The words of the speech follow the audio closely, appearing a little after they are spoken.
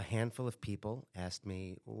handful of people asked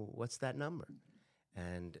me, what's that number?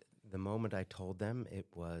 And the moment I told them, it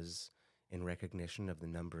was in recognition of the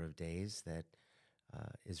number of days that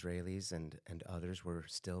Israelis and others were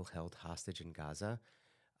still held hostage in Gaza.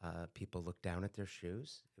 People looked down at their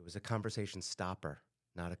shoes. It was a conversation stopper,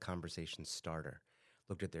 not a conversation starter.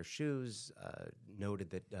 Looked at their shoes, noted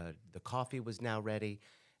that the coffee was now ready,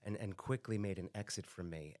 and quickly made an exit from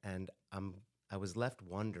me. And I was left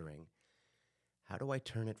wondering, how do I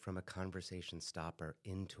turn it from a conversation stopper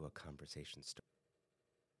into a conversation starter?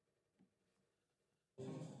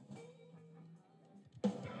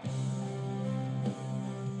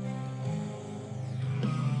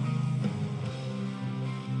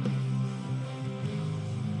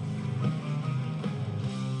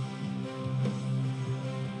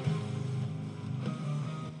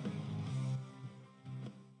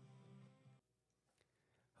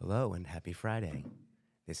 Hello and happy Friday.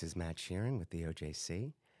 This is Matt Sheeran with the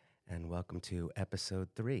OJC, and welcome to episode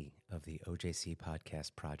 3 of the OJC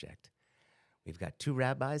Podcast Project. We've got 2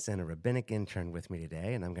 rabbis and a rabbinic intern with me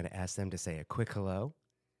today, and I'm going to ask them to say a quick hello.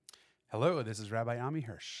 Hello, this is Rabbi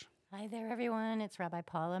Hersh. Hi there, everyone. It's Rabbi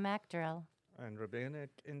Paula MacDrill. And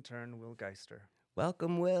rabbinic intern Will Geister.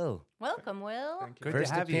 Welcome, Will. Welcome, Will. Thank you. Good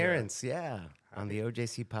First to have appearance, on the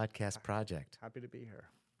OJC Podcast Project. Happy to be here.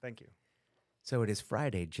 Thank you. So it is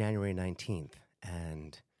Friday, January 19th,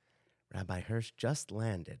 and Rabbi Hersh just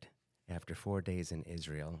landed after 4 days in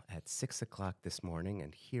Israel at 6 o'clock this morning,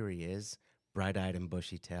 and here he is, bright-eyed and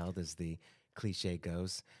bushy-tailed, as the cliche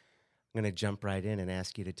goes. I'm going to jump right in and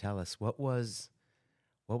ask you to tell us what were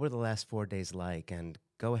the last 4 days like, and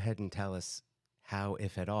go ahead and tell us how,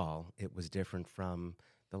 if at all, it was different from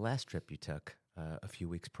the last trip you took a few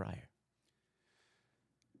weeks prior.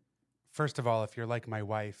 First of all, if you're like my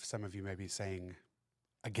wife, some of you may be saying,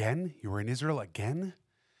 again? You were in Israel again?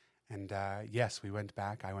 And yes, we went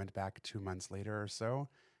back. I went back 2 months later or so.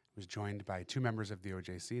 I was joined by 2 members of the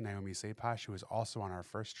OJC, Naomi Sepash, who was also on our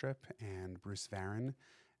first trip, and Bruce Varon,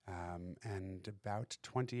 and about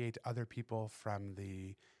 28 other people from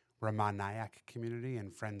the Ramah Nyack community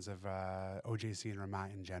and friends of OJC and Ramah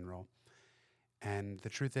in general. And the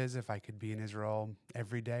truth is, if I could be in Israel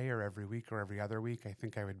every day or every week or every other week, I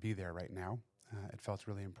think I would be there right now. It felt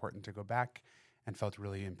really important to go back and felt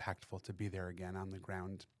really impactful to be there again on the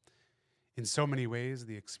ground. In so many ways,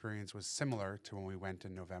 the experience was similar to when we went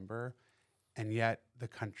in November, and yet the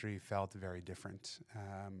country felt very different.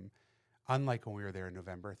 Unlike when we were there in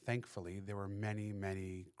November, thankfully, there were many,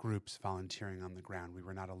 many groups volunteering on the ground. We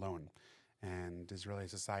were not alone. And Israeli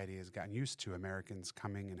society has gotten used to Americans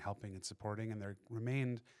coming and helping and supporting, and they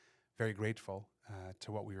remained very grateful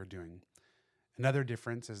to what we were doing. Another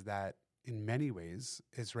difference is that in many ways,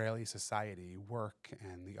 Israeli society, work,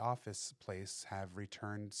 and the office place have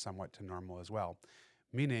returned somewhat to normal as well,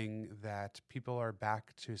 meaning that people are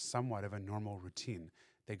back to somewhat of a normal routine.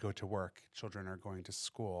 They go to work, children are going to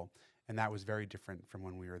school, and that was very different from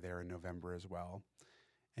when we were there in November as well.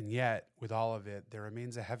 And yet, with all of it, there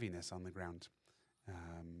remains a heaviness on the ground.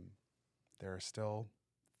 There are still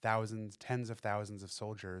thousands, tens of thousands of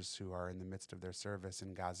soldiers who are in the midst of their service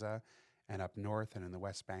in Gaza and up north and in the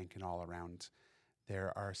West Bank and all around.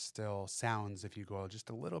 There are still sounds, if you go just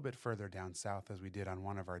a little bit further down south, as we did on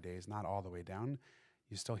one of our days, not all the way down,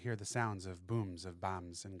 you still hear the sounds of booms of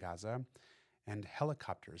bombs in Gaza. And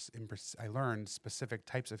helicopters. I learned specific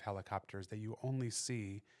types of helicopters that you only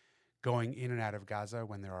see going in and out of Gaza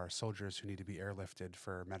when there are soldiers who need to be airlifted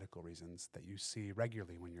for medical reasons that you see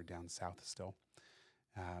regularly when you're down south still.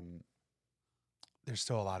 There's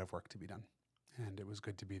still a lot of work to be done, and it was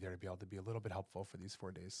good to be there to be able to be a little bit helpful for these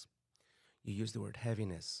 4 days. You used the word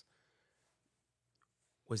heaviness.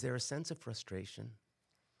 Was there a sense of frustration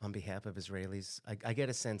on behalf of Israelis? I get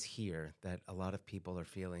a sense here that a lot of people are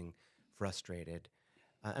feeling frustrated.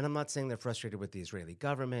 And I'm not saying they're frustrated with the Israeli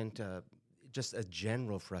government, just a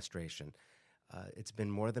general frustration. It's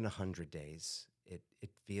been more than 100 days. It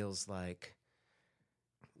feels like,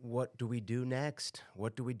 what do we do next?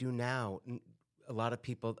 What do we do now? A lot of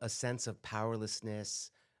people, a sense of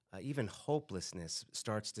powerlessness, even hopelessness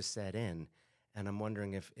starts to set in. And I'm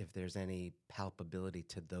wondering if there's any palpability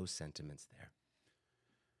to those sentiments there.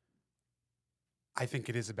 I think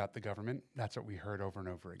it is about the government. That's what we heard over and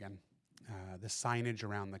over again. The signage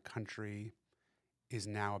around the country is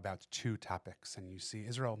now about 2 topics. And you see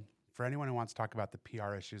Israel, for anyone who wants to talk about the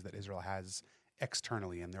PR issues that Israel has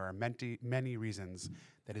externally, and there are many reasons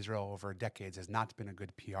that Israel over decades has not been a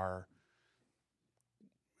good PR,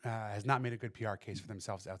 has not made a good PR case for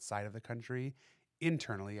themselves outside of the country.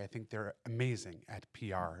 Internally, I think they're amazing at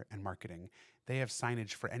PR and marketing. They have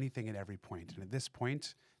signage for anything at every point. And at this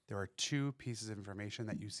point, there are two pieces of information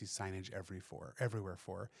that you see signage everywhere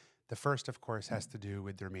for. The first, of course, has to do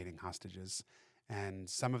with the remaining hostages. And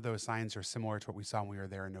some of those signs are similar to what we saw when we were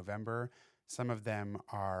there in November. Some of them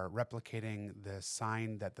are replicating the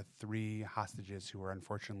sign that the 3 hostages who were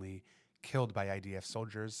unfortunately killed by IDF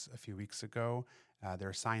soldiers a few weeks ago. There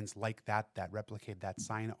are signs like that replicate that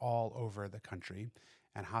sign all over the country.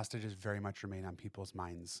 And hostages very much remain on people's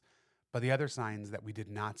minds. But the other signs that we did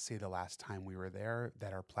not see the last time we were there,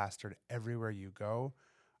 that are plastered everywhere you go,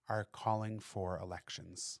 are calling for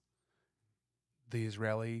elections. The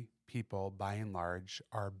Israeli people, by and large,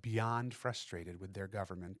 are beyond frustrated with their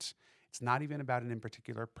government. It's not even about an in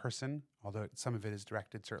particular person, although some of it is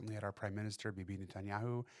directed certainly at our Prime Minister, Bibi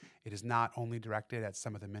Netanyahu. It is not only directed at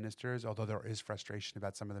some of the ministers, although there is frustration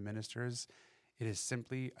about some of the ministers. It is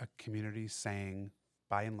simply a community saying,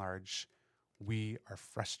 by and large, we are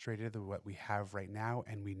frustrated with what we have right now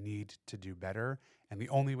and we need to do better. And the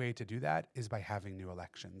only way to do that is by having new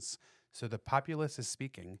elections. So the populace is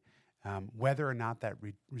speaking. Whether or not that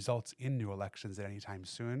results in new elections at any time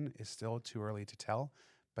soon is still too early to tell.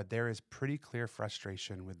 But there is pretty clear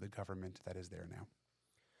frustration with the government that is there now.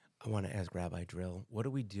 I want to ask Rabbi Drill, what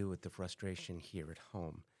do we do with the frustration here at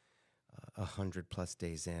home, 100+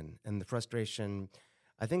 days in? And the frustration,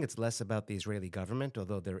 I think it's less about the Israeli government,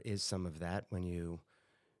 although there is some of that when you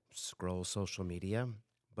scroll social media.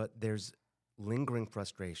 But there's lingering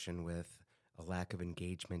frustration with a lack of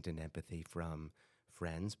engagement and empathy from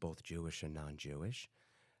friends, both Jewish and non-Jewish.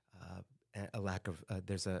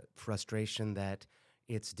 There's a frustration that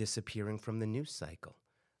it's disappearing from the news cycle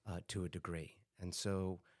to a degree. And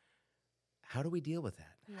so how do we deal with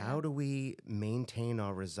that? Yeah. How do we maintain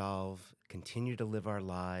our resolve, continue to live our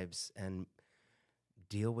lives, and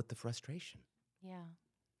deal with the frustration? Yeah.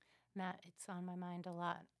 Matt, it's on my mind a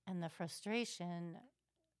lot. And the frustration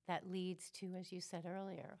that leads to, as you said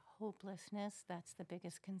earlier, hopelessness, that's the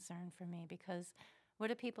biggest concern for me, because what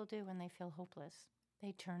do people do when they feel hopeless?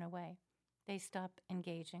 They turn away. They stop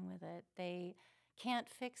engaging with it. They can't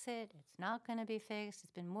fix it. It's not going to be fixed.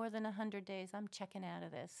 It's been more than 100 days. I'm checking out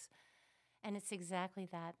of this. And it's exactly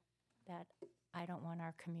that I don't want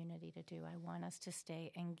our community to do. I want us to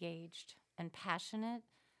stay engaged and passionate.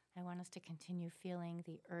 I want us to continue feeling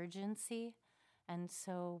the urgency. And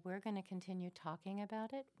so we're going to continue talking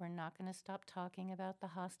about it. We're not going to stop talking about the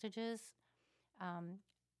hostages.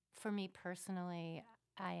 For me personally,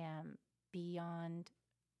 I am beyond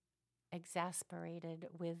exasperated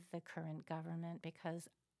with the current government, because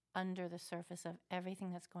under the surface of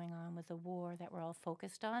everything that's going on with the war that we're all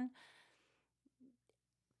focused on,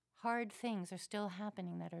 hard things are still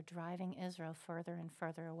happening that are driving Israel further and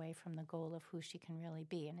further away from the goal of who she can really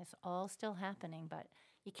be. And it's all still happening, but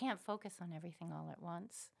you can't focus on everything all at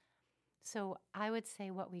once. So I would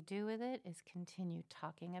say what we do with it is continue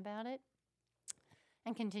talking about it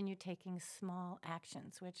and continue taking small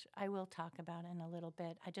actions, which I will talk about in a little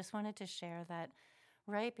bit. I just wanted to share that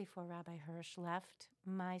right before Rabbi Hersh left,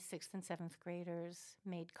 my 6th and 7th graders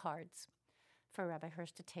made cards for Rabbi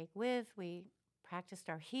Hersh to take with. We practiced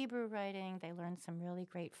our Hebrew writing. They learned some really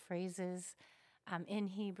great phrases in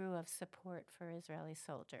Hebrew of support for Israeli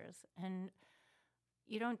soldiers. And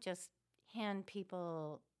you don't just hand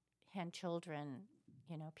children,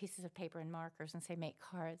 pieces of paper and markers and say, make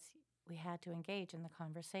cards. We had to engage in the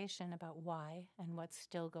conversation about why and what's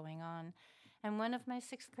still going on. And one of my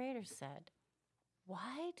 6th graders said,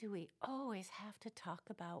 why do we always have to talk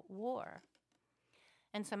about war?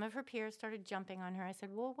 And some of her peers started jumping on her. I said,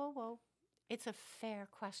 whoa, whoa, whoa. It's a fair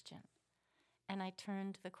question. And I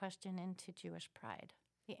turned the question into Jewish pride.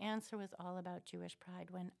 The answer was all about Jewish pride.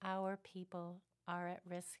 When our people are at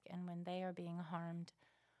risk and when they are being harmed,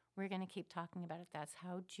 we're going to keep talking about it. That's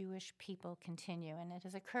how Jewish people continue. And it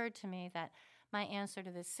has occurred to me that my answer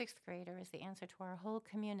to this 6th grader is the answer to our whole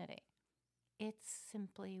community. It's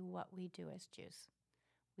simply what we do as Jews.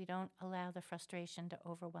 We don't allow the frustration to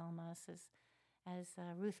overwhelm us. As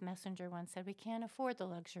Ruth Messenger once said, we can't afford the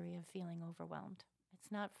luxury of feeling overwhelmed.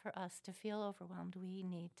 It's not for us to feel overwhelmed. We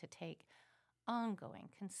need to take ongoing,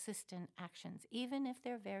 consistent actions, even if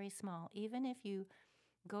they're very small. Even if you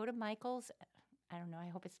go to Michael's, I don't know, I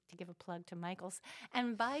hope it's to give a plug to Michael's,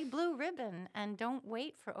 and buy Blue Ribbon and don't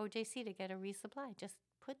wait for OJC to get a resupply. Just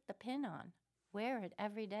put the pin on. Wear it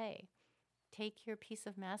every day. Take your piece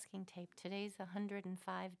of masking tape. Today's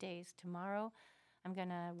 105 days. Tomorrow, I'm going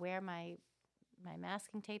to wear my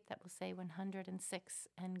masking tape that will say 106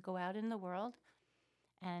 and go out in the world.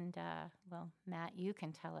 And, Matt, you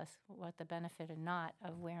can tell us what the benefit or not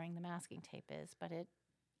of wearing the masking tape is, but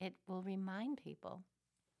it will remind people.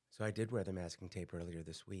 So I did wear the masking tape earlier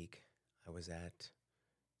this week. I was at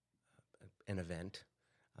an event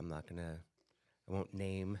I won't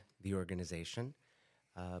name the organization,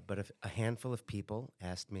 but a handful of people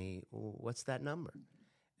asked me, what's that number?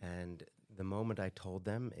 And the moment I told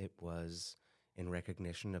them, it was in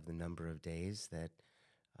recognition of the number of days that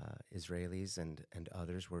Israelis and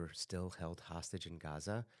others were still held hostage in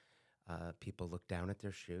Gaza. People looked down at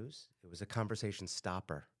their shoes. It was a conversation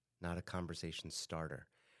stopper, not a conversation starter.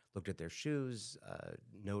 Looked at their shoes,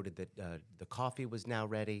 noted that the coffee was now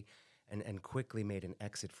ready, and quickly made an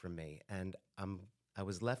exit from me. And I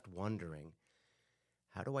was left wondering,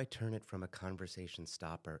 how do I turn it from a conversation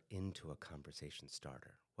stopper into a conversation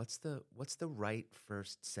starter? What's the right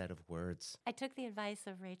first set of words? I took the advice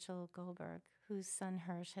of Rachel Goldberg, whose son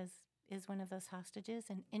Hersh is one of those hostages,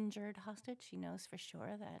 an injured hostage. She knows for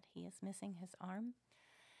sure that he is missing his arm.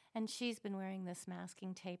 And she's been wearing this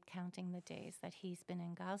masking tape, counting the days that he's been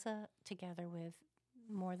in Gaza, together with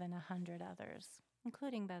more than 100 others,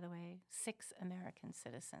 including, by the way, 6 American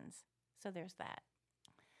citizens. So there's that.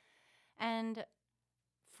 And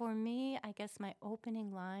for me, I guess my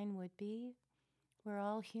opening line would be, we're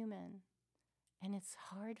all human. And it's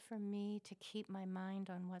hard for me to keep my mind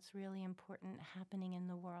on what's really important happening in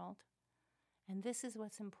the world. And this is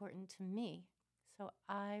what's important to me. So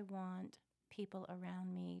I want people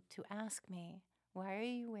around me to ask me, why are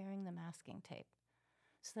you wearing the masking tape?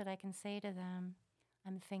 So that I can say to them,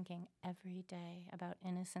 I'm thinking every day about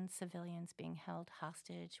innocent civilians being held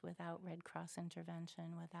hostage without Red Cross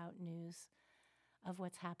intervention, without news of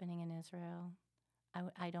what's happening in Israel.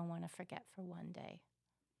 I don't want to forget for one day.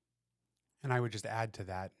 And I would just add to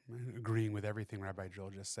that, agreeing with everything Rabbi Joel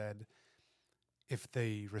just said, if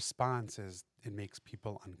the response is it makes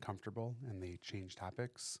people uncomfortable and they change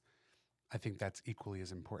topics, I think that's equally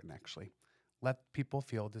as important, actually. Let people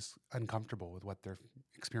feel uncomfortable with what they're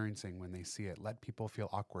experiencing when they see it. Let people feel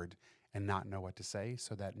awkward and not know what to say,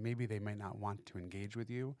 so that maybe they might not want to engage with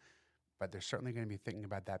you, but they're certainly going to be thinking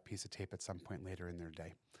about that piece of tape at some point later in their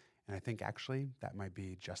day. And I think actually that might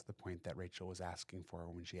be just the point that Rachel was asking for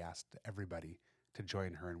when she asked everybody to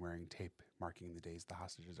join her in wearing tape marking the days the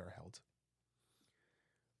hostages are held.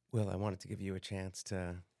 Will, I wanted to give you a chance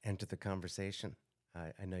to enter the conversation.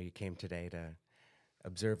 I know you came today to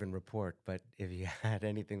observe and report, but if you had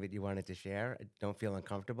anything that you wanted to share, don't feel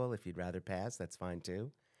uncomfortable. If you'd rather pass, that's fine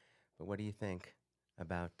too. But what do you think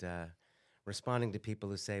about responding to people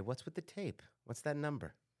who say, what's with the tape? What's that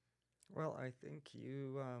number? Well, I think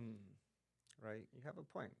you have a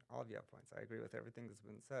point. All of you have points. I agree with everything that's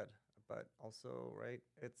been said. But also, right,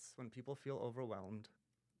 it's when people feel overwhelmed,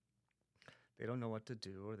 they don't know what to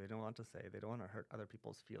do, or they don't want to say, they don't want to hurt other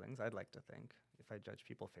people's feelings, I'd like to think, if I judge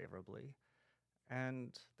people favorably.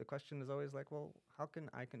 And the question is always like, well, how can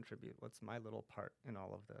I contribute? What's my little part in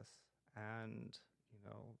all of this? And,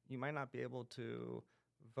 you might not be able to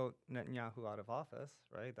vote Netanyahu out of office,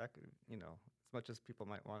 right? That could, as much as people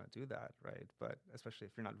might want to do that, right? But especially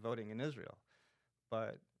if you're not voting in Israel.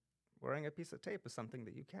 But wearing a piece of tape is something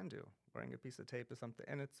that you can do. Wearing a piece of tape is something,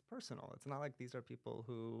 and it's personal. It's not like these are people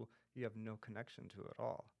who you have no connection to at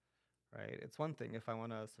all, right? It's one thing if I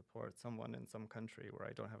want to support someone in some country where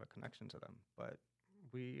I don't have a connection to them, but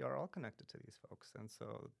we are all connected to these folks. And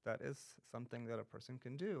so that is something that a person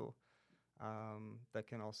can do. That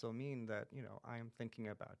can also mean that, I am thinking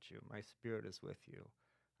about you. My spirit is with you.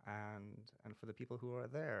 And for the people who are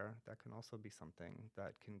there, that can also be something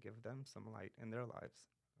that can give them some light in their lives.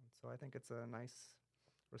 And so I think it's a nice,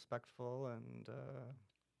 respectful, and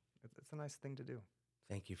it's a nice thing to do.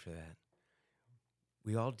 Thank you for that.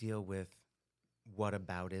 We all deal with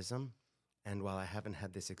whataboutism, and while I haven't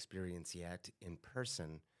had this experience yet in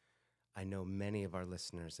person, I know many of our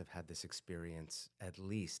listeners have had this experience at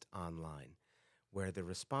least online, where the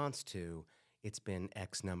response to it's been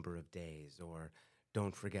X number of days or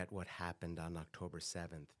don't forget what happened on October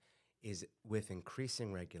 7th is with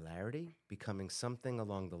increasing regularity becoming something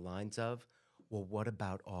along the lines of, well, what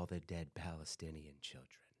about all the dead Palestinian children?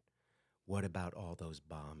 What about all those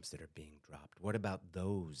bombs that are being dropped? What about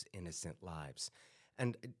those innocent lives?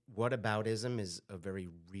 And whataboutism is a very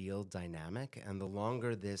real dynamic, and the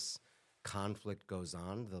longer this conflict goes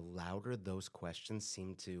on, the louder those questions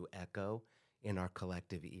seem to echo in our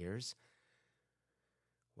collective ears.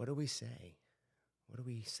 What do we say? What do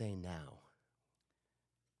we say now?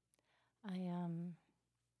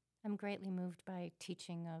 I'm greatly moved by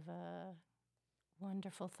teaching of a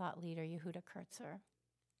wonderful thought leader, Yehuda Kurtzer,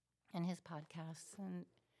 and his podcasts. And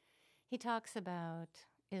he talks about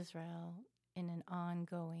Israel in an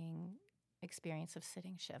ongoing experience of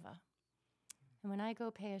sitting Shiva. And when I go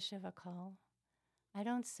pay a Shiva call, I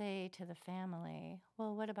don't say to the family,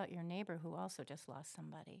 well, what about your neighbor who also just lost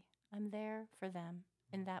somebody? I'm there for them.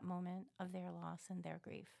 in that moment of their loss and their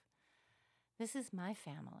grief. This is my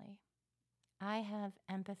family. I have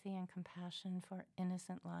empathy and compassion for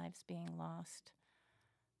innocent lives being lost.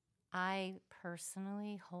 I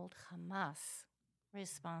personally hold Hamas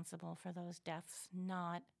responsible for those deaths,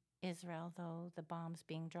 not Israel, though the bombs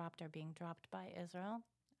being dropped are being dropped by Israel.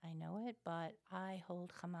 I know it, but I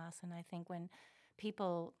hold Hamas, and I think when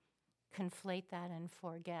people conflate that and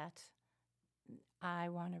forget, I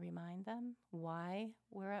want to remind them why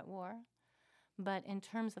we're at war. But in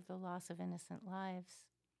terms of the loss of innocent lives,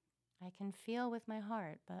 I can feel with my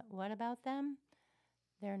heart, but what about them?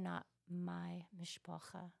 They're not my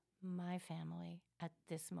mishpacha, my family at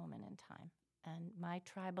this moment in time. And my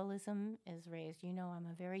tribalism is raised. You know, I'm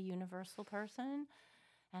a very universal person,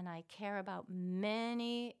 and I care about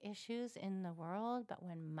many issues in the world, but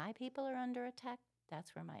when my people are under attack,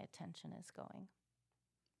 that's where my attention is going.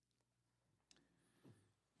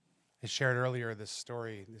 I shared earlier this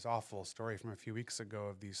story, this awful story from a few weeks ago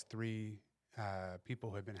of these three people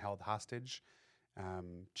who had been held hostage,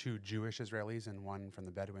 two Jewish Israelis and one from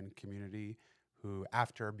the Bedouin community, who,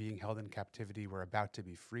 after being held in captivity, were about to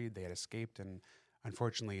be freed. They had escaped, and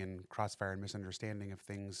unfortunately, in crossfire and misunderstanding of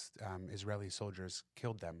things, Israeli soldiers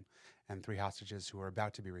killed them, and three hostages who were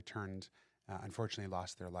about to be returned unfortunately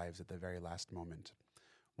lost their lives at the very last moment.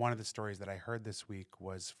 One of the stories that I heard this week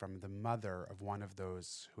was from the mother of one of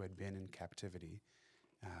those who had been in captivity,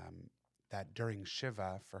 that during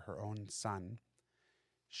Shiva for her own son,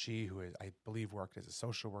 she, who is, I believe worked as a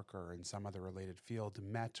social worker or in some other related field,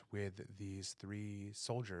 met with these three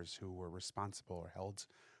soldiers who were responsible or held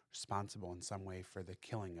responsible in some way for the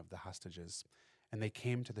killing of the hostages. And they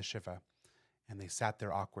came to the Shiva, and they sat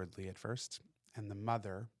there awkwardly at first. And the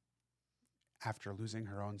mother, after losing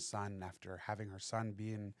her own son, after having her son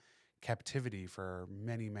be in captivity for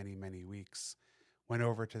many, many, many weeks, went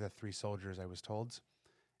over to the three soldiers, I was told,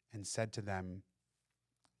 and said to them,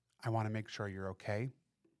 I want to make sure you're okay.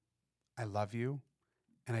 I love you,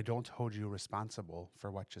 and I don't hold you responsible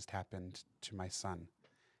for what just happened to my son.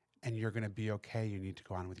 And you're going to be okay. You need to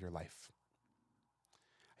go on with your life.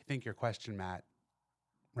 I think your question, Matt,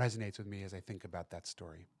 resonates with me as I think about that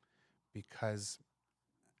story, because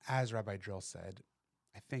as Rabbi Drill said,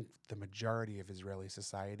 I think the majority of Israeli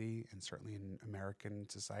society, and certainly in American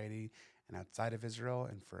society and outside of Israel,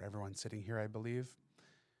 and for everyone sitting here, I believe,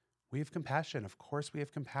 we have compassion. Of course, we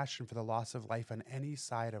have compassion for the loss of life on any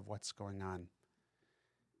side of what's going on.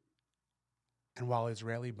 And while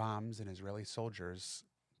Israeli bombs and Israeli soldiers,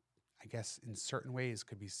 I guess in certain ways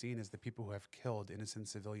could be seen as the people who have killed innocent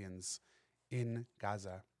civilians in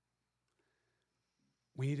Gaza,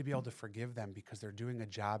 we need to be able to forgive them because they're doing a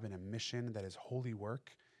job and a mission that is holy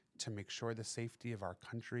work to make sure the safety of our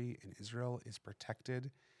country in Israel is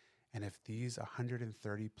protected. And if these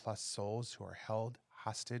 130 plus souls who are held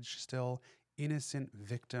hostage still, innocent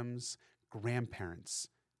victims, grandparents,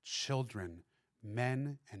 children,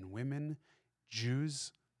 men and women,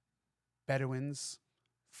 Jews, Bedouins,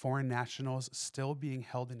 foreign nationals still being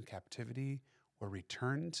held in captivity or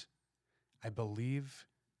returned, I believe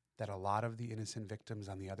that a lot of the innocent victims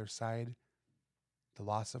on the other side, the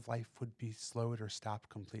loss of life would be slowed or stopped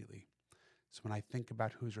completely. So when I think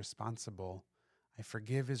about who's responsible, I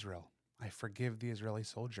forgive Israel. I forgive the Israeli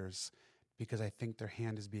soldiers because I think their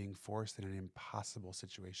hand is being forced in an impossible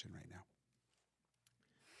situation right now.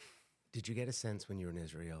 Did you get a sense when you were in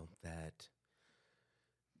Israel that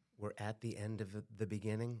we're at the end of the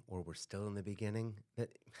beginning, or we're still in the beginning? That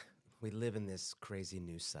we live in this crazy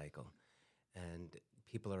news cycle, and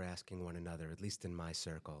people are asking one another, at least in my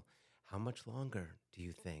circle, how much longer do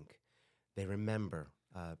you think? They remember,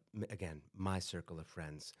 again, my circle of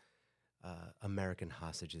friends, American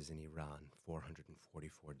hostages in Iran,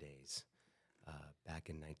 444 days, back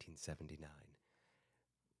in 1979.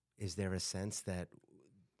 Is there a sense that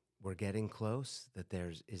we're getting close, that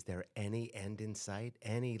is there any end in sight,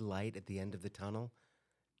 any light at the end of the tunnel?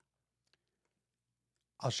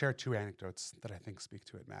 I'll share two anecdotes that I think speak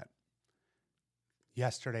to it, Matt.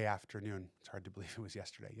 Yesterday afternoon, it's hard to believe it was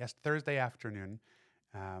yesterday. Thursday afternoon,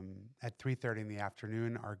 at 3:30 in the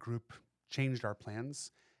afternoon, our group changed our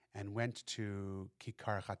plans and went to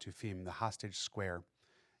Kikar Hatufim, the hostage square,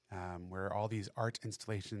 where all these art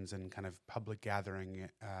installations and kind of public gathering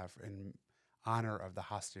in honor of the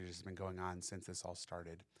hostages has been going on since this all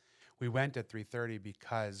started. We went at 3:30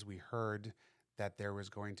 because we heard that there was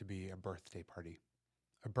going to be a birthday party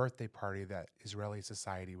that Israeli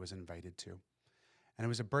society was invited to. And it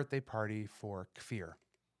was a birthday party for Kfir.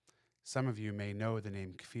 Some of you may know the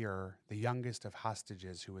name Kfir, the youngest of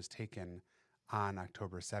hostages who was taken on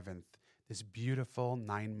October 7th, this beautiful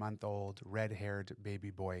 9-month-old red-haired baby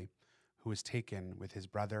boy who was taken with his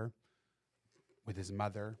brother, with his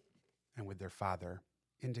mother, and with their father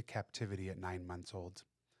into captivity at 9 months old.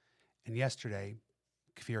 And yesterday,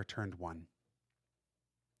 Kfir turned 1.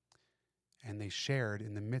 And they shared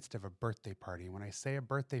in the midst of a birthday party. When I say a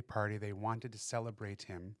birthday party, they wanted to celebrate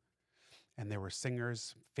him. And there were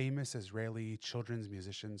singers, famous Israeli children's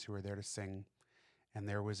musicians who were there to sing. And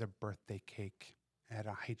there was a birthday cake at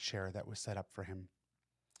a high chair that was set up for him.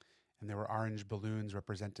 And there were orange balloons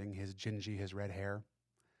representing his gingy, his red hair.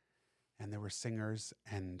 And there were singers,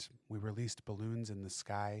 and we released balloons in the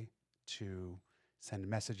sky to send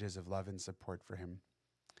messages of love and support for him.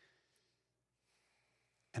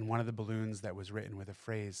 And one of the balloons that was written with a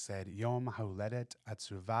phrase said, Yom ha'uledet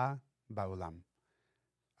atzuva ba'olam.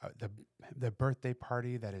 The birthday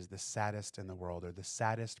party that is the saddest in the world, or the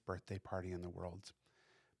saddest birthday party in the world.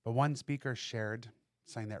 But one speaker shared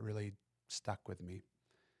something that really stuck with me.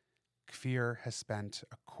 Kfir has spent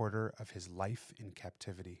a quarter of his life in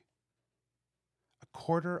captivity. A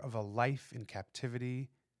quarter of a life in captivity,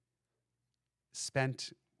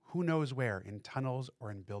 spent who knows where, in tunnels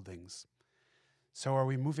or in buildings. So are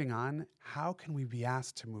we moving on? How can we be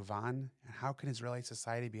asked to move on? And how can Israeli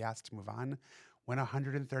society be asked to move on when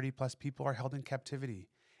 130 plus people are held in captivity?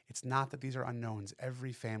 It's not that these are unknowns.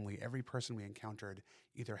 Every family, every person we encountered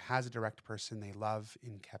either has a direct person they love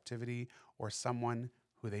in captivity or someone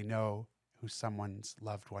who they know who someone's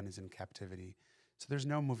loved one is in captivity. So there's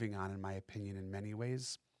no moving on, in my opinion, in many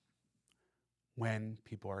ways when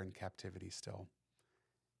people are in captivity still.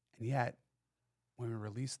 And yet, when we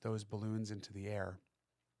release those balloons into the air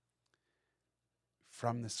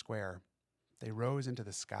from the square, they rose into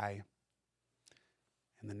the sky,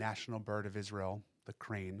 and the national bird of Israel, the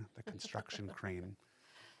crane, the construction crane,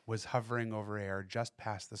 was hovering over air just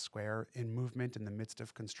past the square in movement in the midst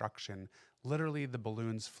of construction. Literally, the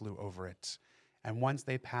balloons flew over it. And once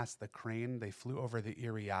they passed the crane, they flew over the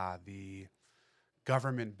Iriyah, the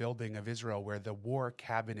government building of Israel, where the war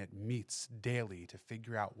cabinet meets daily to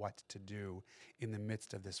figure out what to do in the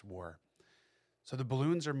midst of this war. So the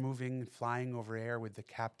balloons are moving, flying over air with the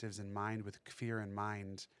captives in mind, with Kfir in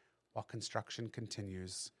mind, while construction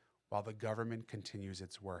continues, while the government continues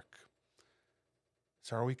its work.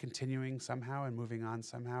 So are we continuing somehow and moving on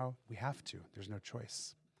somehow? We have to. There's no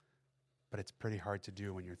choice. But it's pretty hard to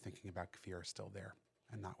do when you're thinking about Kfir still there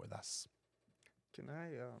and not with us. Can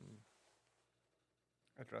I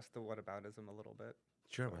address the whataboutism a little bit?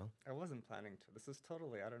 Sure, Will. I wasn't planning to. This is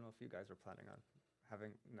totally, I don't know if you guys were planning on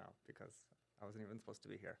having, no, because I wasn't even supposed to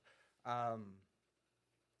be here. I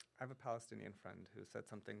have a Palestinian friend who said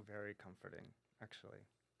something very comforting, actually.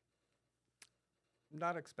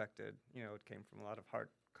 Not expected. It came from a lot of hard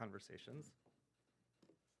conversations.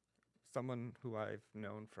 Someone who I've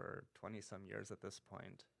known for 20-some years at this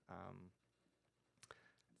point.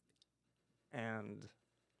 And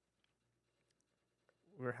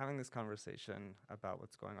we're having this conversation about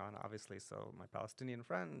what's going on, obviously. So my Palestinian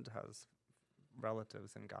friend has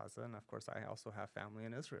relatives in Gaza, and of course I also have family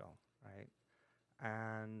in Israel, right?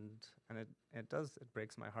 And it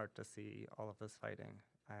breaks my heart to see all of this fighting.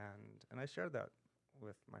 And I shared that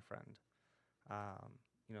with my friend.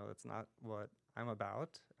 It's not what I'm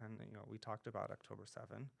about. And, we talked about October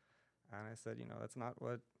 7. And I said, it's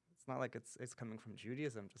not like it's coming from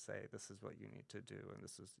Judaism to say this is what you need to do. And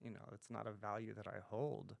this is, it's not a value that I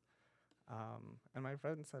hold. And my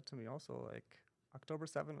friend said to me also, October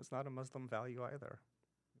 7 was not a Muslim value either.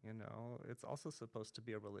 It's also supposed to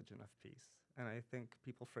be a religion of peace. And I think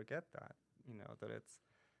people forget that, that it's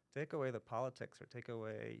take away the politics or take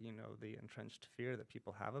away, the entrenched fear that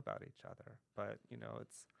people have about each other. But,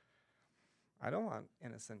 I don't want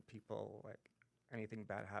innocent people, anything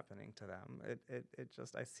bad happening to them. It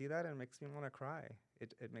just, I see that and it makes me want to cry.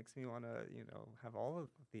 It makes me want to, have all of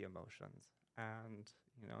the emotions. And,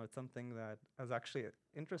 it's something that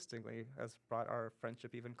interestingly, has brought our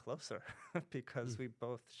friendship even closer because we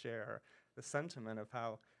both share the sentiment of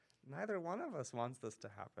how neither one of us wants this to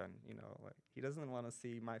happen. He doesn't want to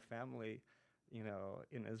see my family,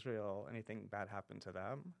 in Israel, anything bad happen to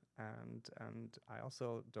them. And I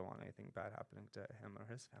also don't want anything bad happening to him or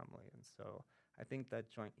his family. And so I think that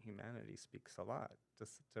joint humanity speaks a lot,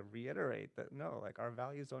 just to reiterate that, no, our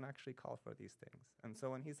values don't actually call for these things. And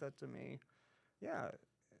so when he said to me, yeah,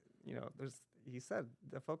 he said,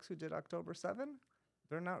 the folks who did October 7,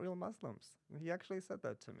 they're not real Muslims. He actually said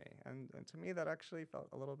that to me. And to me, that actually felt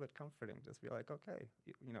a little bit comforting. Just be like, okay,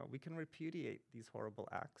 we can repudiate these horrible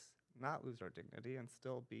acts, not lose our dignity, and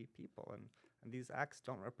still be people. And these acts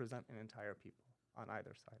don't represent an entire people on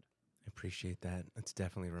either side. I appreciate that. It's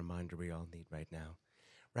definitely a reminder we all need right now.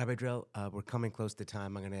 Rabbi Drill, we're coming close to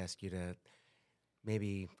time. I'm going to ask you to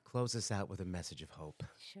maybe close us out with a message of hope.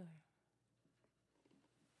 Sure.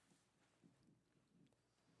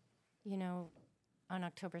 You know, on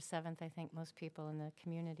October 7th, I think most people in the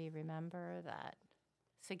community remember that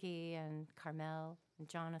Sagi and Carmel and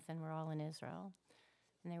Jonathan were all in Israel.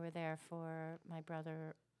 And they were there for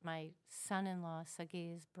my son-in-law,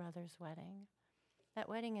 Sagi's brother's wedding. That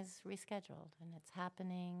wedding is rescheduled, and it's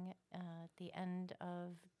happening at the end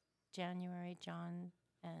of January. John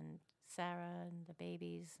and Sarah and the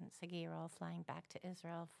babies and Sagi are all flying back to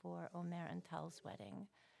Israel for Omer and Tal's wedding.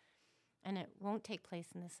 And it won't take place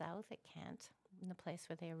in the south. It can't, in the place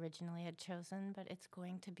where they originally had chosen, but it's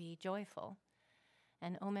going to be joyful.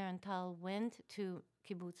 And Omer and Tal went to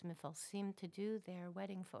Kibbutz Mifalsim to do their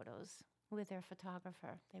wedding photos with their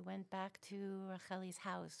photographer. They went back to Racheli's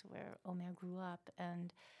house where Omer grew up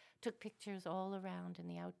and took pictures all around in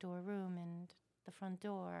the outdoor room and the front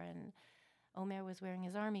door. And Omer was wearing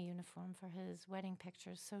his army uniform for his wedding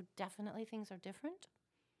pictures. So definitely things are different.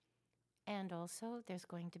 And also there's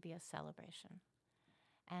going to be a celebration.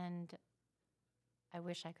 And I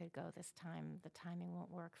wish I could go this time. The timing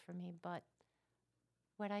won't work for me. But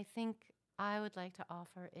what I think I would like to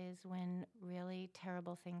offer is when really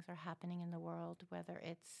terrible things are happening in the world, whether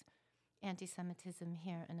it's anti-Semitism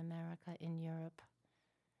here in America, in Europe,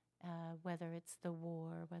 whether it's the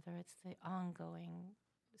war, whether it's the ongoing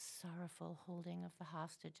sorrowful holding of the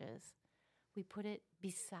hostages, we put it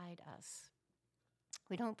beside us.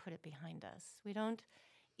 We don't put it behind us. We don't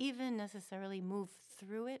even necessarily move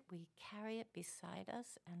through it. We carry it beside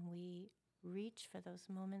us, and we reach for those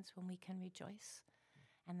moments when we can rejoice.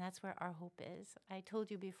 And that's where our hope is. I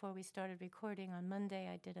told you before we started recording, on Monday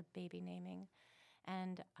I did a baby naming,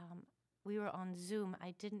 and we were on Zoom.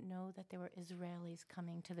 I didn't know that there were Israelis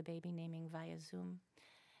coming to the baby naming via Zoom.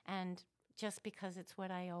 And just because it's what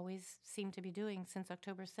I always seem to be doing since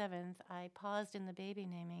October 7th, I paused in the baby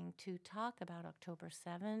naming to talk about October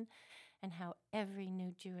 7th and how every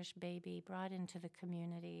new Jewish baby brought into the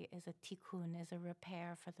community is a tikkun, is a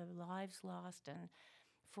repair for the lives lost and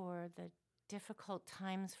for the difficult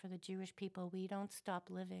times for the Jewish people. We don't stop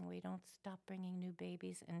living. We don't stop bringing new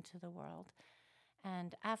babies into the world.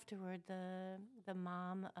 And afterward, the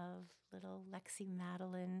mom of little Lexi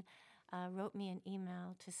Madeline wrote me an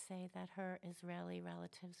email to say that her Israeli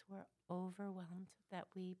relatives were overwhelmed, that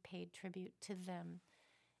we paid tribute to them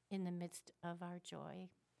in the midst of our joy.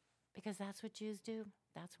 Because that's what Jews do.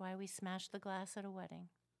 That's why we smash the glass at a wedding.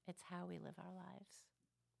 It's how we live our lives.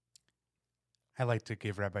 I like to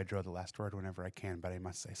give Rabbi Joe the last word whenever I can, but I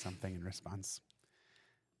must say something in response.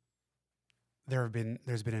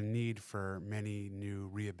 There's been a need for many new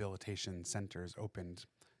rehabilitation centers opened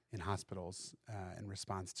in hospitals in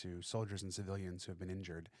response to soldiers and civilians who have been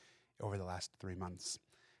injured over the last 3 months.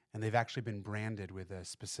 And they've actually been branded with a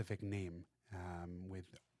specific name, with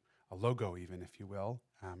a logo even, if you will,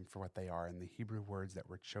 for what they are. And the Hebrew words that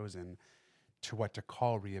were chosen to what to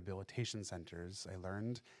call rehabilitation centers, I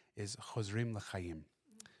learned, is chozrim l'chaim,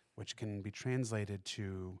 which can be translated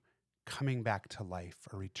to coming back to life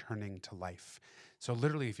or returning to life. So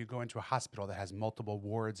literally, if you go into a hospital that has multiple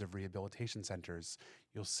wards of rehabilitation centers,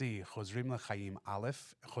 you'll see chozrim l'chaim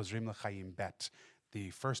aleph, chozrim l'chaim bet,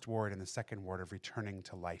 the first ward and the second ward of returning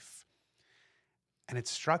to life. And it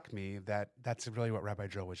struck me that that's really what Rabbi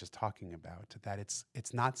Joel was just talking about, that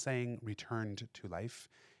it's not saying returned to life.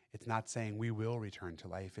 It's not saying we will return to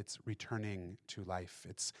life. It's returning to life.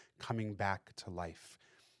 It's coming back to life.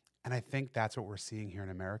 And I think that's what we're seeing here in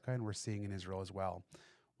America, and we're seeing in Israel as well.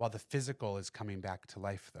 While the physical is coming back to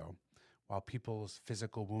life, though, while people's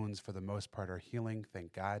physical wounds for the most part are healing,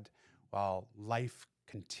 thank God, while life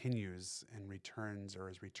continues and returns or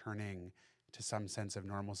is returning to some sense of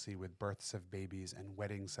normalcy with births of babies and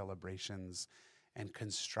wedding celebrations and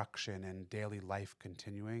construction and daily life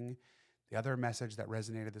continuing, the other message that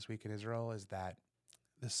resonated this week in Israel is that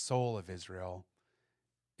the soul of Israel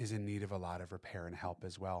is in need of a lot of repair and help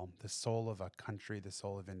as well. The soul of a country, the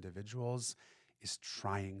soul of individuals is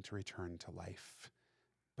trying to return to life,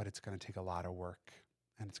 but it's going to take a lot of work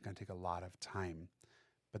and it's going to take a lot of time.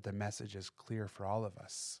 But the message is clear for all of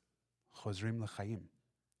us. Chozrim l'chaim.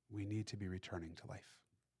 We need to be returning to life.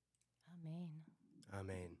 Amen.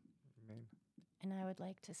 Amen. Amen. And I would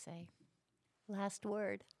like to say, last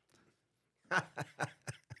word.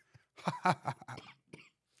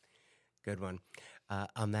 Good one.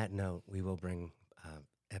 On that note, we will bring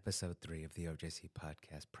episode 3 of the OJC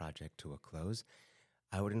podcast project to a close.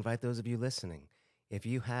 I would invite those of you listening, if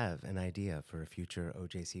you have an idea for a future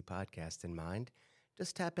OJC podcast in mind,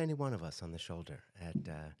 just tap any one of us on the shoulder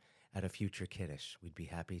at a future Kiddush. We'd be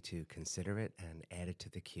happy to consider it and add it to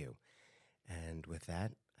the queue. And with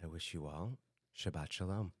that, I wish you all Shabbat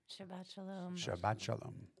Shalom. Shabbat Shalom. Shabbat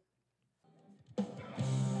Shalom.